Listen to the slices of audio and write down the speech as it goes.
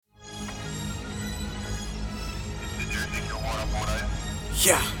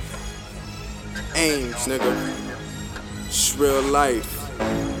Yeah. Aims, nigga. It's real life.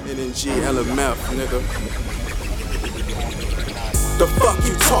 NNG LMF, nigga. The fuck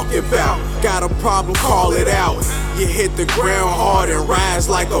you talking about? Got a problem, call it out. You hit the ground hard and rise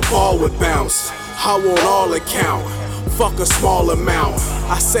like a ball would bounce. I want all account, fuck a small amount.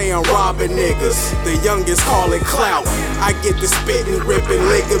 I say I'm robbing niggas, the youngest call it clout. I get the spitting, ripping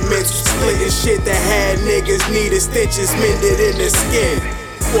ligaments, splitting shit that had niggas needed stitches mended in the skin.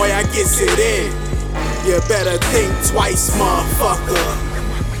 Boy, I gets it in. You better think twice,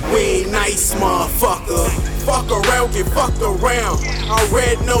 motherfucker. We ain't nice, motherfucker. Fuck around, get fucked around. I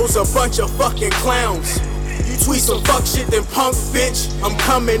red nose a bunch of fucking clowns. You tweet some fuck shit, then punk bitch, I'm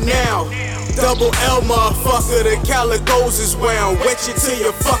coming now. Double L, motherfucker, the calicos is wound. Wet you till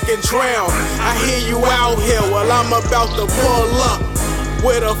you fucking drown. I hear you out here while I'm about to pull up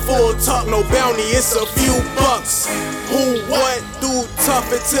with a full tuck, no bounty, it's a few bucks. Who, what, dude tough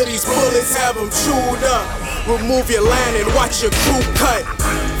until these bullets have them chewed up. Remove your line and watch your crew cut.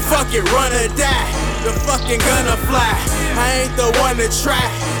 Fuck it, run or die, the fucking gonna fly. I ain't the one to try,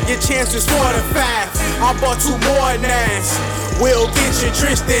 your chances 4 to 5. I bought 2 more 9s. We'll get you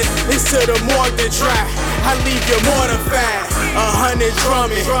drenched in, it's to the morgue to dry. I leave you mortified, 100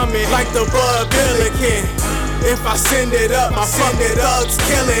 drumming like the Bud Billiken. If I send it up, my fucking thugs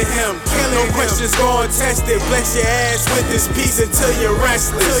killing him. No questions gon' test it. Bless your ass with this piece until you're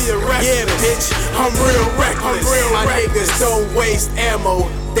restless. Yeah, bitch, I'm real reckless. My niggas don't waste ammo.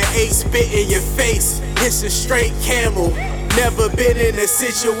 The ace spit in your face, it's a straight camel. Never been in a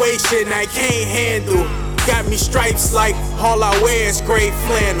situation I can't handle. Got me stripes like all I wear is gray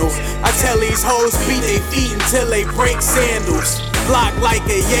flannels. I tell these hoes beat they feet until they break sandals. Block like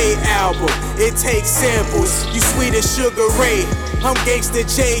a Ye album, it takes samples. You sweet as Sugar Ray, I'm Gangsta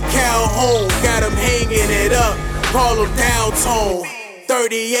J Calhoun. Got him hanging it up, call him downtown.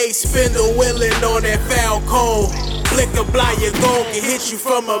 38 spindle wheeling on that Falcon. Blicker blind, your gon' can hit you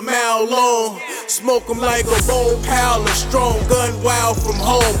from a mile long. Smoke him like a bowl pal, a strong gun wild from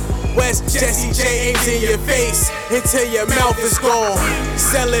home. West Jesse J aims in your face until your mouth is gone.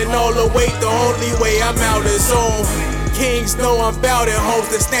 Selling all the weight, the only way I'm out of zone. Kings know I'm bout it, hoes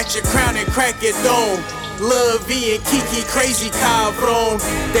that snatch your crown and crack your dome. Lil V and Kiki crazy cabron.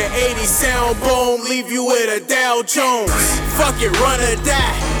 The 80 sound boom leave you with a Dow Jones. Fuck it, run or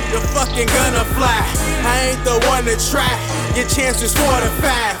die, the fucking gonna fly. I ain't the one to try, your chances 4 to 5.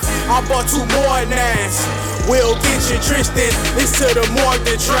 I bought 2 more 9s. We'll get you drenched in, it's to the morgue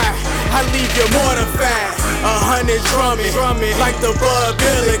to dry. I leave you mortified, 100 drumming like the Bud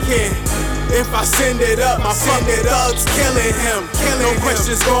Billiken. If I send it up, my fucking thugs killing him. No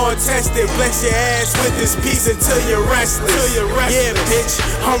questions gon' test it. Bless your ass with this piece until you're restless. Yeah, bitch,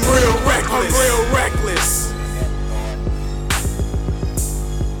 I'm real reckless.